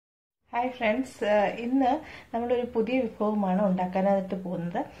Hi friends, ഇന്ന് നമ്മളൊരു പുതിയ വിഭവമാണ് ഉണ്ടാക്കാനായിട്ട്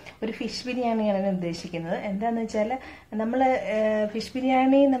പോകുന്നത്. ഒരു ഫിഷ് ബിരിയാണിയാണ് ഞാൻ ഉദ്ദേശിക്കുന്നത്. എന്താണെന്ന് വെച്ചാൽ നമ്മൾ ഫിഷ്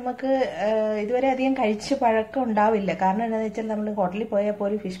ബിരിയാണി നമുക്ക് ഇതുവരെ അധികം കഴിച്ച് പഴക്കം ഉണ്ടാവില്ല. കാരണം എന്താണെന്ന് വെച്ചാൽ നമ്മൾ ഹോട്ടലിൽ പോയാൽ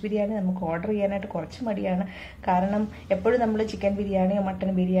പോലും ഫിഷ് ബിരിയാണി നമുക്ക് ഓർഡർ ചെയ്യാനായിട്ട് കുറച്ച് മടിയാണ്. കാരണം എപ്പോഴും നമ്മൾ ചിക്കൻ ബിരിയാണിയോ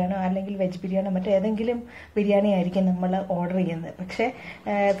മട്ടൺ ബിരിയാണിയോ അല്ലെങ്കിൽ വെജ് ബിരിയാണിയോ മറ്റേതെങ്കിലും ബിരിയാണി ആയിരിക്കും നമ്മൾ ഓർഡർ ചെയ്യുന്നത്. പക്ഷേ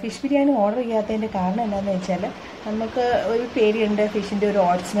ഫിഷ് ബിരിയാണി ഓർഡർ ചെയ്യാത്തതിൻ്റെ കാരണം എന്താണെന്ന് വെച്ചാൽ നമുക്ക് ഒരു പേടിയുണ്ട്, ഫിഷിൻ്റെ ഒരു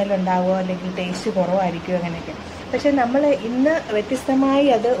ഓഡ് സ്മെൽ ഉണ്ടാകും അല്ലെങ്കിൽ ടേസ്റ്റ് കുറവായിരിക്കും അങ്ങനെയൊക്കെ. പക്ഷെ നമ്മൾ ഇന്ന് വ്യത്യസ്തമായി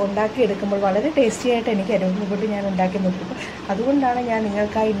അത് ഉണ്ടാക്കിയെടുക്കുമ്പോൾ വളരെ ടേസ്റ്റി ആയിട്ട് എനിക്ക് അനുഭവപ്പെട്ട് ഞാൻ ഉണ്ടാക്കി നോക്കിയപ്പോൾ അതുകൊണ്ടാണ് ഞാൻ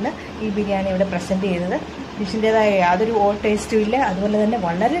നിങ്ങൾക്കായി ഇന്ന് ഈ ബിരിയാണി ഇവിടെ പ്രസൻറ്റ് ചെയ്തത്. ഫിഷിൻ്റെതായ യാതൊരു ഓഡ് ടേസ്റ്റും ഇല്ല, അതുപോലെ തന്നെ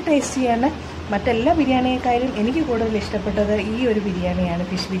വളരെ ടേസ്റ്റിയാണ്. മറ്റെല്ലാ ബിരിയാണിയേക്കാളും എനിക്ക് കൂടുതൽ ഇഷ്ടപ്പെട്ടത് ഈ ഒരു ബിരിയാണിയാണ്,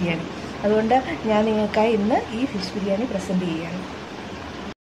 ഫിഷ് ബിരിയാണി. അതുകൊണ്ട് ഞാൻ നിങ്ങൾക്കായി ഇന്ന് ഈ ഫിഷ് ബിരിയാണി പ്രസൻറ്റ് ചെയ്യുകയാണ്.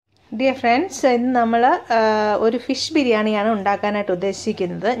 ഡിയർ ഫ്രണ്ട്സ്, ഇന്ന് നമ്മൾ ഒരു ഫിഷ് ബിരിയാണിയാണ് ഉണ്ടാക്കാനായിട്ട്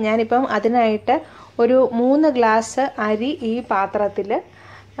ഉദ്ദേശിക്കുന്നത്. ഞാനിപ്പം അതിനായിട്ട് ഒരു 3 ഗ്ലാസ് അരി ഈ പാത്രത്തിൽ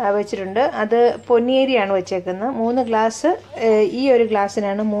വെച്ചിട്ടുണ്ട്. അത് പൊന്നിയരിയാണ് വെച്ചേക്കുന്നത്. 3 ഗ്ലാസ്, ഈ ഒരു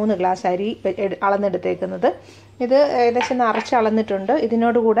ഗ്ലാസ്സിനാണ് 3 ഗ്ലാസ് അരി അളന്നെടുത്തേക്കുന്നത്. ഇത് ഏകദേശം നിറച്ച് അളന്നിട്ടുണ്ട്.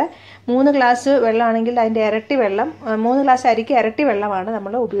 ഇതിനോടുകൂടെ 3 ഗ്ലാസ് വെള്ളമാണെങ്കിൽ അതിൻ്റെ ഇരട്ടി വെള്ളം, 3 ഗ്ലാസ് അരിക്ക് ഇരട്ടി വെള്ളമാണ്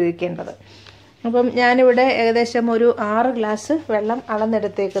നമ്മൾ ഉപയോഗിക്കേണ്ടത്. അപ്പം ഞാനിവിടെ ഏകദേശം ഒരു 6 ഗ്ലാസ് വെള്ളം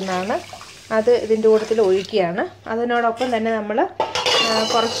അളന്നെടുത്തേക്കുന്നതാണ്. അത് ഇതിൻ്റെ കൂട്ടത്തിൽ ഒഴിക്കുകയാണ്. അതിനോടൊപ്പം തന്നെ നമ്മൾ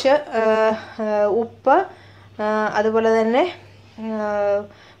കുറച്ച് ഉപ്പ്, അതുപോലെ തന്നെ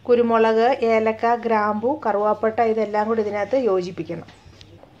കുരുമുളക്, ഏലക്ക, ഗ്രാമ്പു, കറുവാപ്പട്ട ഇതെല്ലാം കൂടി ഇതിനകത്ത് യോജിപ്പിക്കണം.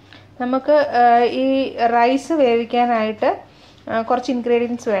 നമുക്ക് ഈ റൈസ് വേവിക്കാനായിട്ട് കുറച്ച്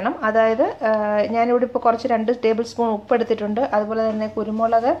ഇൻഗ്രീഡിയൻസ് വേണം. അതായത് ഞാനിവിടെ ഇപ്പോൾ കുറച്ച് 2 ടേബിൾ സ്പൂൺ ഉപ്പ് എടുത്തിട്ടുണ്ട്. അതുപോലെ തന്നെ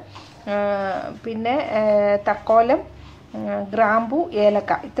കുരുമുളക്, പിന്നെ തക്കോലം, ഗ്രാമ്പു,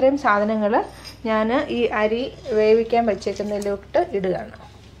 ഏലക്ക, ഇത്രയും സാധനങ്ങൾ ഞാൻ ഈ അരി വേവിക്കാൻ വെച്ചേക്കുന്നതിലോട്ട് ഇടുകയാണ്.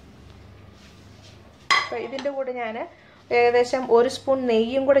 അപ്പോൾ ഇതിൻ്റെ കൂടെ ഞാൻ ഏകദേശം 1 സ്പൂൺ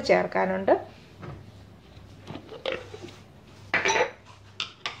നെയ്യും കൂടെ ചേർക്കാനുണ്ട്.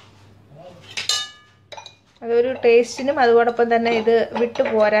 അതൊരു ടേസ്റ്റിനും അതോടൊപ്പം തന്നെ ഇത് വിട്ടു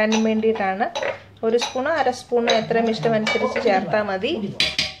പോരാനും വേണ്ടിയിട്ടാണ്. 1 സ്പൂണോ 1/2 സ്പൂണോ എത്രയും ഇഷ്ടമനുസരിച്ച് ചേർത്താൽ മതി.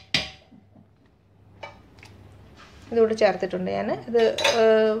 ഇതുകൂടെ ചേർത്തിട്ടുണ്ട് ഞാൻ.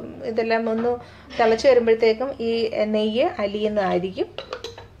 ഇതെല്ലാം ഒന്ന് തിളച്ച് വരുമ്പോഴത്തേക്കും ഈ നെയ്യ് അലിയുന്നതായിരിക്കും.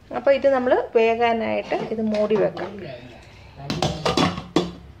 അപ്പോൾ ഇത് നമ്മൾ വേകാനായിട്ട് ഇത് മൂടി വെക്കാം.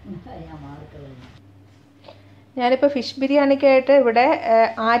 ഞാനിപ്പോൾ ഫിഷ് ബിരിയാണിക്കായിട്ട് ഇവിടെ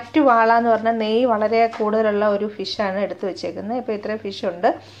ആറ്റുവാള എന്ന് പറഞ്ഞാൽ നെയ്യ് വളരെ കൂടുതലുള്ള ഒരു ഫിഷാണ് എടുത്ത് വെച്ചേക്കുന്നത്. ഇപ്പോൾ ഇത്രയും ഫിഷുണ്ട്.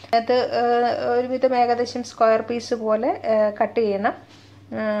 അത് ഒരുവിധം ഏകദേശം സ്ക്വയർ പീസ് പോലെ കട്ട് ചെയ്യണം.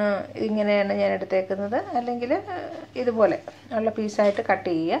 ഇങ്ങനെയാണ് ഞാൻ എടുത്തേക്കുന്നത്, അല്ലെങ്കിൽ ഇതുപോലെ ഉള്ള പീസായിട്ട് കട്ട്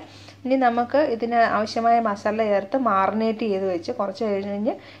ചെയ്യുക. ഇനി നമുക്ക് ഇതിന് ആവശ്യമായ മസാല ചേർത്ത് മാറിനേറ്റ് ചെയ്ത് വെച്ച് കുറച്ച്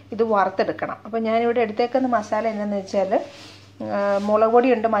കഴിഞ്ഞ് ഇത് വറുത്തെടുക്കണം. അപ്പോൾ ഞാനിവിടെ എടുത്തേക്കുന്ന മസാല എന്താണെന്ന് വെച്ചാൽ മുളക്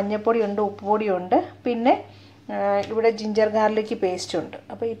പൊടിയുണ്ട്, മഞ്ഞൾപ്പൊടിയുണ്ട്, ഉപ്പുപൊടിയുണ്ട്, പിന്നെ ഇവിടെ ജിഞ്ചർ ഗാർലിക് പേസ്റ്റ് ഉണ്ട്.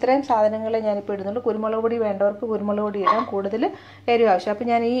 അപ്പോൾ ഇത്രയും സാധനങ്ങൾ ഞാനിപ്പോൾ ഇടുന്നുള്ളൂ. കുരുമുളക് പൊടി വേണ്ടവർക്ക് കുരുമുളക് പൊടി ഇടാം, കൂടുതൽ എരിവ് ആവശ്യം. അപ്പോൾ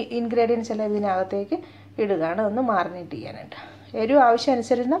ഞാൻ ഈ ഇൻഗ്രീഡിയൻസ് എല്ലാം ഇതിനകത്തേക്ക് ഇടുകയാണ്, ഒന്ന് മാറിനേറ്റ് ചെയ്യാനായിട്ട്. എരിവ് ആവശ്യം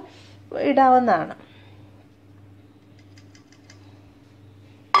അനുസരിച്ച് ഇടാവുന്നതാണ്.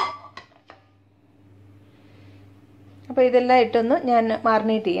 അപ്പോൾ ഇതെല്ലാം ഇട്ടൊന്ന് ഞാൻ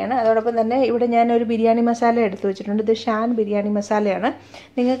മാറിനേറ്റ് ചെയ്യാണ്. അതോടൊപ്പം തന്നെ ഇവിടെ ഞാനൊരു ബിരിയാണി മസാല എടുത്തു വെച്ചിട്ടുണ്ട്. ഇത് ഷാൻ ബിരിയാണി മസാലയാണ്.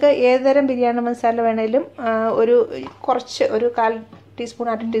 നിങ്ങൾക്ക് ഏതുതരം ബിരിയാണി മസാല വേണേലും കുറച്ച് ഒരു 1/4 ടീസ്പൂൺ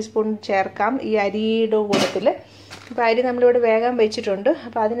 1/2 ടീസ്പൂൺ ചേർക്കാം ഈ അരിയുടെ കൂട്ടത്തിൽ. അപ്പോൾ അരി നമ്മളിവിടെ വേഗം വെച്ചിട്ടുണ്ട്.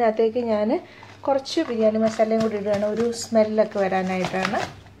 അപ്പോൾ അതിനകത്തേക്ക് ഞാൻ കുറച്ച് ബിരിയാണി മസാലയും കൂടി ഇടുകയാണ്, ഒരു സ്മെല്ലൊക്കെ വരാനായിട്ടാണ്.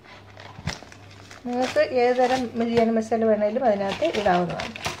 നിങ്ങൾക്ക് ഏതുതരം ബിരിയാണി മസാല വേണേലും അതിനകത്ത്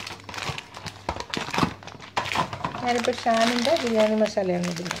ഇടാവുന്നതാണ്. ഞാനിപ്പോൾ ഷാനിൻ്റെ ബിരിയാണി മസാലയാണ്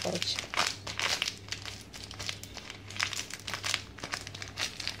ഇടുന്നത് കുറച്ച്.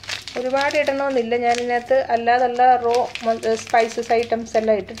 ഒരുപാട് ഇടണമെന്നില്ല. ഞാനിതിനകത്ത് അല്ലാതുള്ള റോ സ്പൈസസ് ഐറ്റംസ്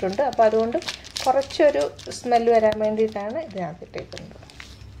എല്ലാം ഇട്ടിട്ടുണ്ട്. അപ്പോൾ അതുകൊണ്ട് കുറച്ചൊരു സ്മെല്ല് വരാൻ വേണ്ടിയിട്ടാണ് ഇതിനകത്ത് ഇട്ടേക്കുന്നത്.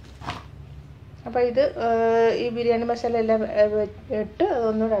 അപ്പോൾ ഇത് ഈ ബിരിയാണി മസാല എല്ലാം ഇട്ട്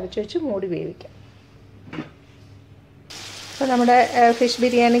ഒന്നുകൂടെ അടച്ചു വെച്ച് മൂടി വേവിക്കാം. അപ്പോൾ നമ്മുടെ ഫിഷ്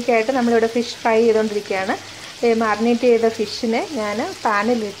ബിരിയാണിക്കായിട്ട് നമ്മളിവിടെ ഫിഷ് ഫ്രൈ ചെയ്തുകൊണ്ടിരിക്കുകയാണ്. മാറിനേറ്റ് ചെയ്ത ഫിഷിനെ ഞാൻ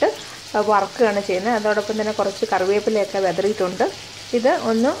പാനിലിട്ട് വറുക്കുകയാണ് ചെയ്യുന്നത്. അതോടൊപ്പം തന്നെ കുറച്ച് കറിവേപ്പിലയൊക്കെ വെതറിയിട്ടുണ്ട്. ഇത്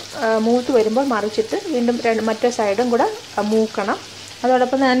ഒന്ന് മൂത്ത് വരുമ്പോൾ മറിച്ചിട്ട് വീണ്ടും മറ്റേ സൈഡും കൂടെ മൂക്കണം.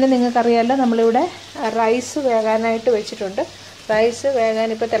 അതോടൊപ്പം തന്നെ നിങ്ങൾക്കറിയാമല്ലോ, നമ്മളിവിടെ റൈസ് വേകാനായിട്ട് വെച്ചിട്ടുണ്ട്. റൈസ് വേകാൻ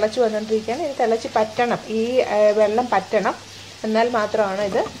ഇപ്പോൾ തിളച്ച് വന്നുകൊണ്ടിരിക്കുകയാണ്. ഇത് തിളച്ച് പറ്റണം, ഈ വെള്ളം പറ്റണം, എന്നാൽ മാത്രമാണ്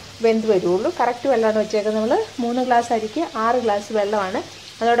ഇത് വെന്ത് വരുള്ളൂ. കറക്റ്റ് വെള്ളമാണ് വെച്ചേക്കുന്നത്. നമ്മൾ 3 ഗ്ലാസ് അരിക്ക് 6 ഗ്ലാസ് വെള്ളമാണ്.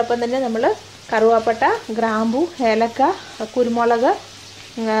 അതോടൊപ്പം തന്നെ നമ്മൾ കറുവാപ്പട്ട, ഗ്രാമ്പു, ഏലക്ക, കുരുമുളക്,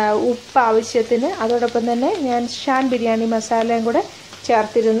 ഉപ്പ് ആവശ്യത്തിന്, അതോടൊപ്പം തന്നെ ഞാൻ ഷാൻ ബിരിയാണി മസാലയും കൂടെ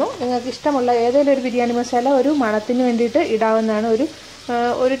ചേർത്തിരുന്നു. നിങ്ങൾക്ക് ഇഷ്ടമുള്ള ഏതെങ്കിലും ഒരു ബിരിയാണി മസാല ഒരു മണത്തിന് വേണ്ടിയിട്ട് ഇടാവുന്നതാണ്.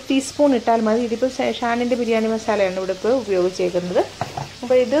 ഒരു ടീസ്പൂൺ ഇട്ടാൽ മതി. ഇതിപ്പോൾ ഷാനിൻ്റെ ബിരിയാണി മസാലയാണ് ഇവിടെ ഇപ്പോൾ ഉപയോഗിച്ചേക്കുന്നത്.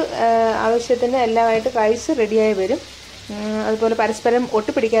 അപ്പോൾ ഇത് ആവശ്യത്തിന് എല്ലാമായിട്ട് റൈസ് റെഡിയായി വരും. അതുപോലെ പരസ്പരം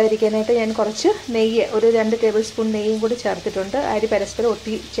ഒട്ടിപ്പിടിക്കാതിരിക്കാനായിട്ട് ഞാൻ കുറച്ച് നെയ്യ്, ഒരു 2 ടേബിൾ സ്പൂൺ നെയ്യും കൂടി ചേർത്തിട്ടുണ്ട്, അരി പരസ്പരം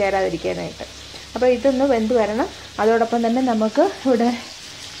ഒട്ടി ചേരാതിരിക്കാനായിട്ട്. അപ്പോൾ ഇതൊന്ന് വെന്ത് വരണം. അതോടൊപ്പം തന്നെ നമുക്ക് ഇവിടെ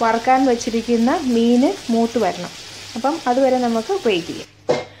വറുക്കാൻ വെച്ചിരിക്കുന്ന മീൻ മൂത്ത് വരണം. അപ്പം അതുവരെ നമുക്ക് വെയിറ്റ് ചെയ്യാം.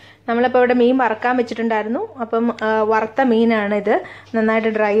 നമ്മളിപ്പോൾ ഇവിടെ മീൻ വറുക്കാൻ വെച്ചിട്ടുണ്ടായിരുന്നു. അപ്പം വറുത്ത മീനാണിത്.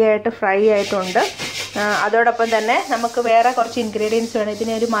 നന്നായിട്ട് ഡ്രൈ ആയിട്ട് ഫ്രൈ ആയിട്ടുണ്ട്. അതോടൊപ്പം തന്നെ നമുക്ക് വേറെ കുറച്ച് ഇൻഗ്രീഡിയൻസ് വേണം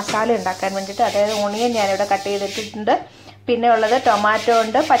ഇതിനെ ഒരു മസാല ഉണ്ടാക്കാൻ വേണ്ടിയിട്ട്. അതായത് ഓണിയൻ ഞാനിവിടെ കട്ട് ചെയ്തിട്ടുണ്ട്, പിന്നെ ഉള്ളത് ടൊമാറ്റോ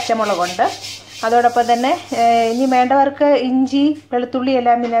ഉണ്ട്, പച്ചമുളകുണ്ട്. അതോടൊപ്പം തന്നെ ഇനി വേണ്ടവർക്ക് ഇഞ്ചി വെളുത്തുള്ളി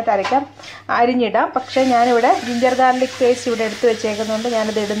എല്ലാം ഇതിനകത്ത് അരയ്ക്കാം, അരിഞ്ഞിടാം. പക്ഷേ ഞാനിവിടെ ജിഞ്ചർ ഗാർലിക് പേസ്റ്റ് ഇവിടെ എടുത്ത് വെച്ചേക്കുന്നതുകൊണ്ട്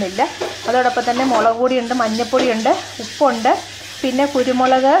ഞാനത് ഇടുന്നില്ല. അതോടൊപ്പം തന്നെ മുളക് പൊടിയുണ്ട്, മഞ്ഞൾപ്പൊടിയുണ്ട്, ഉപ്പുണ്ട്, പിന്നെ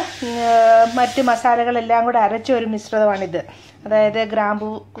കുരുമുളക്, മറ്റ് മസാലകളെല്ലാം കൂടെ അരച്ച ഒരു മിശ്രിതമാണിത്. അതായത്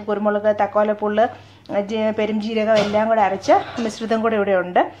ഗ്രാമ്പു, കുരുമുളക്, തക്കോലപ്പുള്ള്, പെരുംജീരകം എല്ലാം കൂടെ അരച്ച മിശ്രിതം കൂടെ ഇവിടെ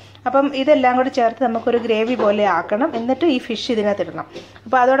ഉണ്ട്. അപ്പം ഇതെല്ലാം കൂടി ചേർത്ത് നമുക്കൊരു ഗ്രേവി പോലെ ആക്കണം. എന്നിട്ട് ഈ ഫിഷ് ഇതിനകത്ത് ഇടണം.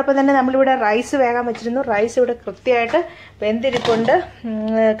 അപ്പോൾ അതോടൊപ്പം തന്നെ നമ്മളിവിടെ റൈസ് വേകാൻ വെച്ചിരുന്നു. റൈസ് ഇവിടെ കൃത്യമായിട്ട് വെന്തിരിപ്പുണ്ട്,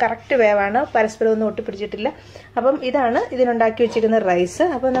 കറക്റ്റ് വേവാണ്, പരസ്പരം ഒന്നും ഒട്ടിപ്പിടിച്ചിട്ടില്ല. അപ്പം ഇതാണ് ഇതിനുണ്ടാക്കി വെച്ചിരിക്കുന്ന റൈസ്.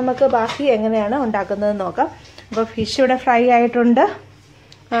 അപ്പോൾ നമുക്ക് ബാക്കി എങ്ങനെയാണ് ഉണ്ടാക്കുന്നത് നോക്കാം. അപ്പോൾ ഫിഷ് ഇവിടെ ഫ്രൈ ആയിട്ടുണ്ട്.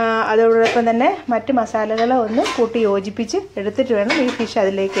 അതോടൊപ്പം തന്നെ മറ്റ് മസാലകൾ ഒന്ന് കൂട്ടി യോജിപ്പിച്ച് എടുത്തിട്ട് വേണം ഈ ഫിഷ്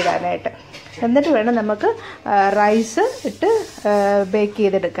അതിലേക്ക് ഇടാനായിട്ട്. എന്നിട്ട് വേണം നമുക്ക് റൈസ് ഇട്ട് ബേക്ക്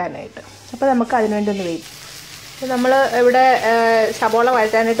ചെയ്തെടുക്കാനായിട്ട്. അപ്പോൾ നമുക്ക് അതിനുവേണ്ടി ഒന്ന് വെയിറ്റ്. അപ്പോൾ നമ്മൾ ഇവിടെ സബോള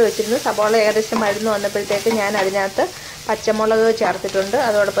വഴറ്റാനായിട്ട് വെച്ചിരുന്നു. സബോള ഏകദേശം വഴന്നു വന്നപ്പോഴത്തേക്ക് ഞാൻ അതിനകത്ത് പച്ചമുളക് ചേർത്തിട്ടുണ്ട്.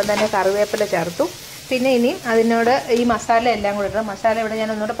 അതോടൊപ്പം തന്നെ കറിവേപ്പില ചേർത്തു. പിന്നെ ഇനിയും അതിനോട് ഈ മസാല എല്ലാം കൂടെ ഇടണം. മസാല ഇവിടെ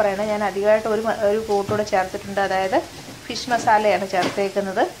ഞാൻ ഒന്നുകൂടെ പറയണം, ഞാൻ അധികമായിട്ട് ഒരു കൂട്ടുകൂടെ ചേർത്തിട്ടുണ്ട്. അതായത് ഫിഷ് മസാലയാണ്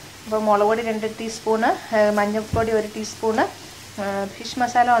ചേർത്തേക്കുന്നത്. അപ്പോൾ മുളക് പൊടി 2 ടീസ്പൂണ്, മഞ്ഞൾപ്പൊടി 1 ടീസ്പൂണ്, ഫിഷ്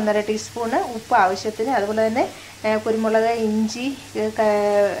മസാല 1.5 ടീസ്പൂണ്, ഉപ്പ് ആവശ്യത്തിന്, അതുപോലെ തന്നെ കുരുമുളക്, ഇഞ്ചി,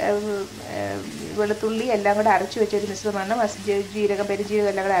 വെളുത്തുള്ളി എല്ലാം കൂടെ അരച്ചു വെച്ച ഒരു മിശ്രിതമാണ്. ജീരകം,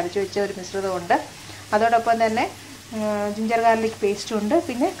 പെരുംജീരകം എല്ലാം കൂടെ അരച്ചു വെച്ച ഒരു മിശ്രിതമുണ്ട്. അതോടൊപ്പം തന്നെ ജിഞ്ചർ ഗാർലിക് പേസ്റ്റും ഉണ്ട്.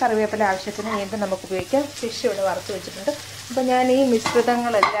 പിന്നെ കറിവേപ്പില ആവശ്യത്തിന് വീണ്ടും നമുക്ക് ഉപയോഗിക്കാം. ഫിഷ് ഇവിടെ വറുത്ത് വെച്ചിട്ടുണ്ട്. അപ്പോൾ ഞാൻ ഈ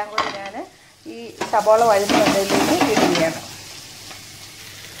മിശ്രിതങ്ങളെല്ലാം കൂടി ഞാൻ ഈ സബോള വഴന്നു വന്നതിലേക്ക് ഇടുകയാണ്.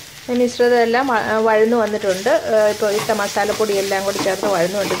 ഈ മിശ്രിതമെല്ലാം വഴന്നു വന്നിട്ടുണ്ട്. ഇപ്പോൾ ഇട്ട മസാലപ്പൊടി എല്ലാം കൂടി ചേർത്ത്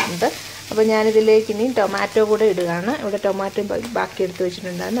വഴന്നു വന്നിട്ടുണ്ട്. അപ്പോൾ ഞാനിതിലേക്ക് ഇനി ടൊമാറ്റോ കൂടെ ഇടുകയാണ്. ഇവിടെ ടൊമാറ്റോ ബാക്കി എടുത്ത്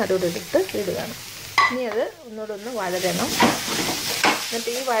വെച്ചിട്ടുണ്ടായിരുന്നു, അതുകൂടെ എടുത്ത് ഇടുകയാണ്. ഇനി അത് ഒന്നുകൂടെ വഴരണം. എന്നിട്ട്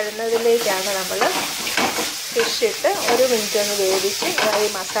ഈ വഴന്നതിലേക്കാണ് നമ്മൾ ഫിഷ് ഇട്ട് 1 മിനിറ്റ് ഒന്ന് വേവിച്ച് ഈ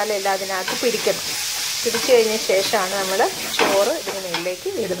മസാല എല്ലാം അതിനകത്ത് പിടിച്ചു കഴിഞ്ഞ ശേഷമാണ് നമ്മൾ ചോറ് ഇതിന് മുകളിലേക്ക്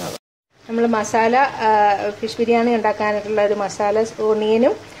ഇടുന്നത്. നമ്മൾ മസാല ഫിഷ് ബിരിയാണി ഉണ്ടാക്കാനായിട്ടുള്ള ഒരു മസാല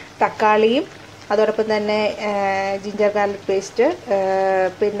ഓണിയനും തക്കാളിയും അതോടൊപ്പം തന്നെ ജിഞ്ചർ ഗാർലിക് പേസ്റ്റ്,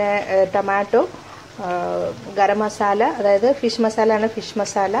 പിന്നെ ടൊമാറ്റോ, ഗരം മസാല, അതായത് ഫിഷ് മസാലയാണ് ഫിഷ്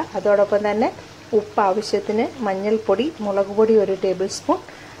മസാല, അതോടൊപ്പം തന്നെ ഉപ്പ് ആവശ്യത്തിന്, മഞ്ഞൾപ്പൊടി, മുളക് പൊടി 1 ടേബിൾ സ്പൂൺ,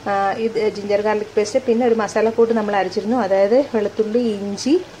 ഇത് ജിഞ്ചർ ഗാർലിക് പേസ്റ്റ്, പിന്നെ ഒരു മസാലക്കൂട്ട് നമ്മൾ അരച്ചിരുന്നു. അതായത് വെളുത്തുള്ളി,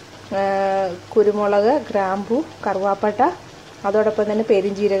 ഇഞ്ചി, കുരുമുളക്, ഗ്രാമ്പു, കറുവാപ്പട്ട, അതോടൊപ്പം തന്നെ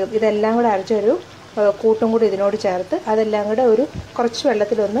പെരുംജീരകം, ഇതെല്ലാം കൂടെ അരച്ചൊരു കൂട്ടും കൂടി ഇതിനോട് ചേർത്ത് അതെല്ലാം കൂടെ കുറച്ച്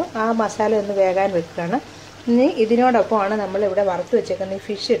വെള്ളത്തിലൊന്ന് ആ മസാല ഒന്ന് വേകാൻ വെക്കുകയാണ്. ഇനി ഇതിനോടൊപ്പമാണ് നമ്മളിവിടെ വറുത്ത് വെച്ചേക്കുന്ന ഈ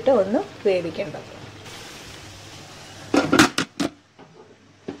ഫിഷ് ഇട്ട് ഒന്ന് വേവിക്കേണ്ടത്.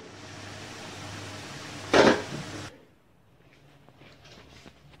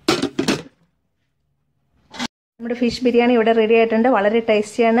 നമ്മുടെ ഫിഷ് ബിരിയാണി ഇവിടെ റെഡി ആയിട്ടുണ്ട്. വളരെ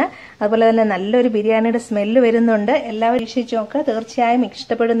ടേസ്റ്റിയാണ്. അതുപോലെ തന്നെ നല്ലൊരു ബിരിയാണിയുടെ സ്മെല്ല് വരുന്നുണ്ട്. എല്ലാവരും പരീക്ഷിച്ച് നോക്കുക, തീർച്ചയായും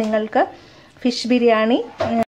ഇഷ്ടപ്പെടും നിങ്ങൾക്ക് ഫിഷ് ബിരിയാണി.